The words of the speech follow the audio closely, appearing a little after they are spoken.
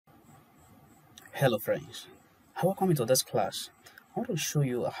Hello friends, welcome to this class. I want to show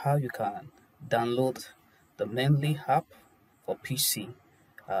you how you can download the Mendeley app for PC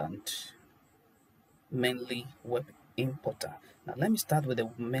and Mendeley Web Importer. Now let me start with the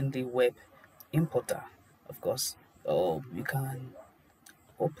Mendeley Web Importer. Of course, you can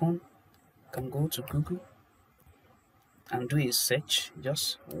go to Google and do a search.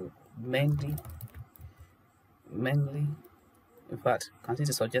 Just Mendeley. In fact, you can see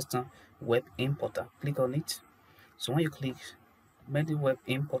the suggestion Web Importer. Click on it. So when you click Mendeley Web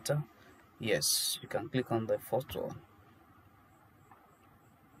Importer, yes, you can click on the first one.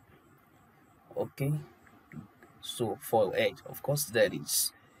 Okay, so for Edge, of course, there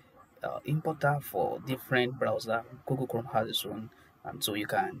is importer for different browser. Google Chrome has its own, and so you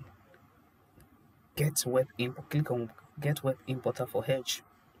can get web import. Click on Get Web Importer for Edge.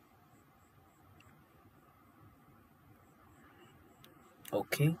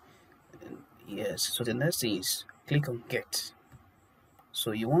 Okay, yes. So the next is click on Get.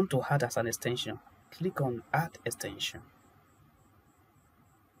 So you want to add as an extension. Click on Add Extension.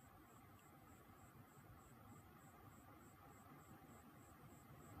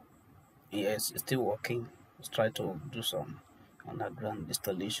 Yes, it's still working. Let's try to do some underground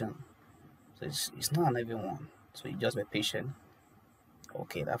installation. So it's not an heavy one, so you just be patient.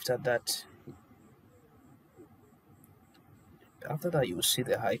 Okay, after that you will see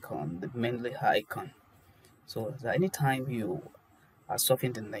the icon, the Mendeley icon. So that anytime you are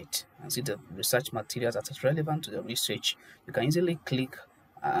surfing the net and see the research materials that is relevant to the research, you can easily click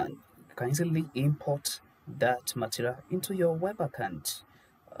and you can easily import that material into your web account.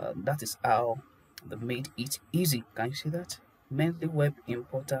 That is how they made it easy. Can you see that? Mendeley Web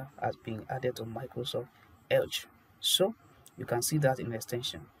Importer has been added to Microsoft Edge. So you can see that in the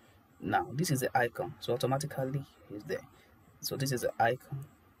extension. Now this is the icon, so automatically it's there. So this is the icon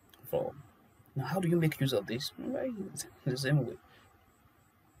for. Now how do you make use of this? Right, the same way.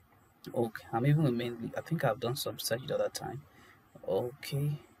 Okay, I'm even mainly. I think I've done some search the other time.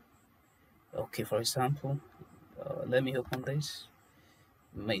 Okay, okay. For example, let me open this.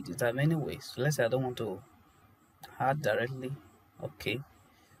 There are many ways. Let's say I don't want to add directly. Okay,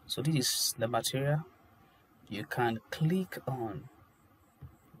 so this is the material. You can click on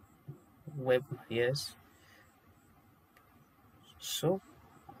web. Yes. So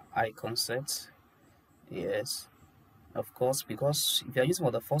icon set. Yes. Of course, because if you're using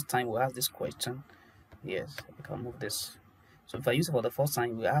for the first time, we ask this question. Yes, you can move this. So if I use it for the first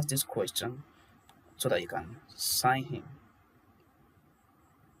time, we ask this question so that you can sign in.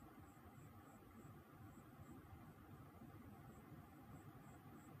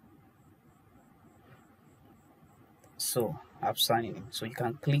 So I've signed in. So you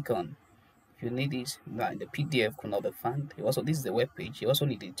can click on. If you need this, now the PDF could not be found. Also, this is the web page. You also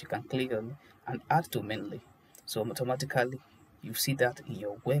need it. You can click on and add to Mendeley. So automatically, you see that in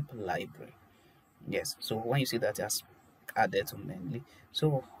your web library. Yes. So when you see that, just added to Mendeley.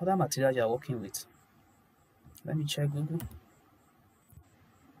 So other material you are working with. Let me check Google.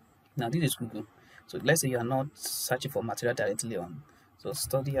 Now this is Google. So let's say you are not searching for material directly on. So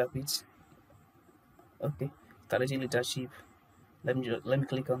study habits. Okay. Strategy leadership. Let me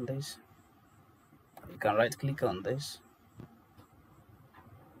click on this. You can right click on this.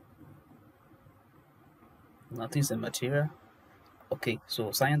 Notice the material. Okay,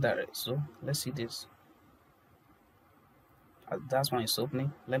 so science direct. So let's see this. That's one is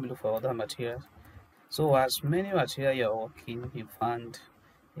opening. Let me look for other materials. So as many material you're working, you find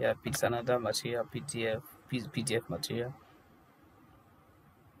it's another material, PDF material.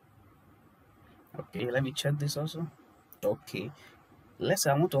 Okay, let me check this also. Okay, let's say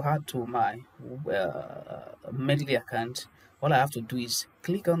I want to add to my Mendeley account. All I have to do is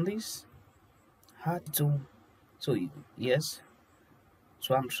click on this, add to. So yes,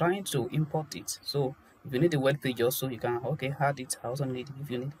 so I'm trying to import it. So if you need the web page also, you can add it. I also need it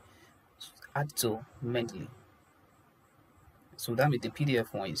if you need add to Mendeley. So that means the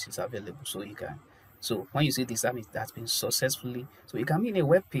PDF one is available, so you can. So when you see this, that means that's been successfully. So it can be in a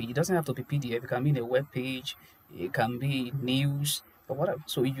web page. It doesn't have to be PDF. It can be in a web page. It can be news or whatever.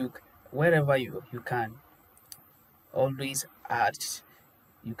 So wherever you can always add.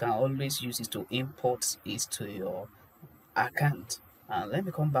 You can always use it to import it to your account. And let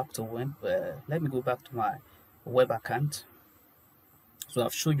me come back to let me go back to my web account. So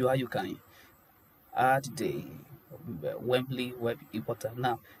I've showed you how you can add the Mendeley Web Importer.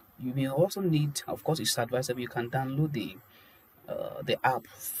 Now you may also need, of course, it's advisable you can download the app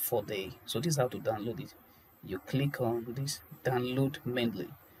for so this is how to download it. You click on this download Mendeley.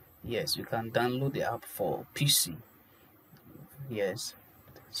 Yes, you can download the app for PC. Yes,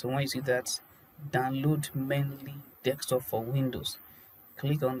 so when you see that, download Mendeley desktop for Windows.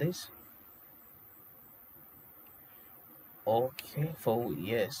 Click on this. Okay, for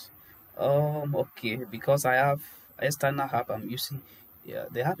yes. Okay, because I have external app I'm using. Yeah,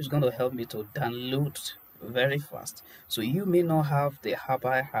 the app is going to help me to download very fast. So you may not have the app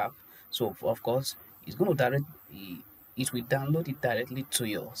I have. So of course, it's going to it will download it directly to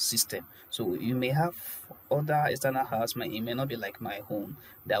your system. So you may have other external apps. It may not be like my home.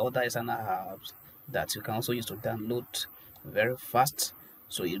 There are other external apps that you can also use to download very fast.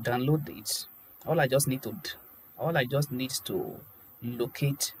 So you download it. All I just need to all I just need to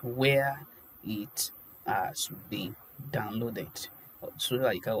locate where it has been downloaded so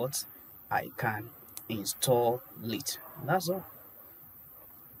that I can install it. That's all.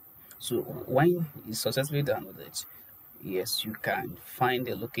 So when it's successfully downloaded, yes, you can find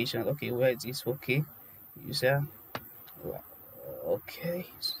the location. Okay, where it is. Okay, you say okay,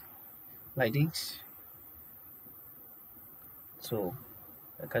 like this. So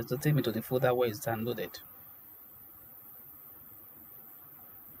I can still take me to the folder where it's downloaded.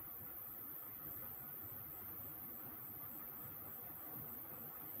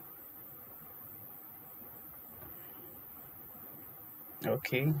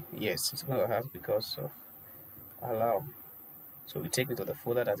 Okay, yes, it's gonna have because of allow. So we take me to the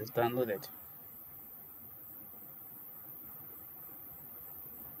folder that is downloaded.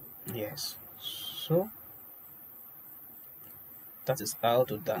 Yes, so that is how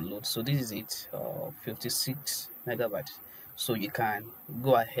to download. So this is it, 56 megabytes. So you can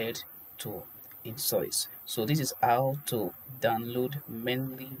go ahead to install it. So this is how to download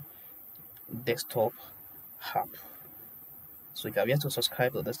Mendeley desktop app. So if you are yet to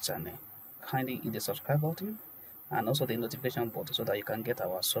subscribe to this channel, kindly hit the subscribe button and also the notification button so that you can get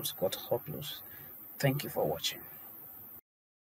our subsequent uploads. Thank you for watching.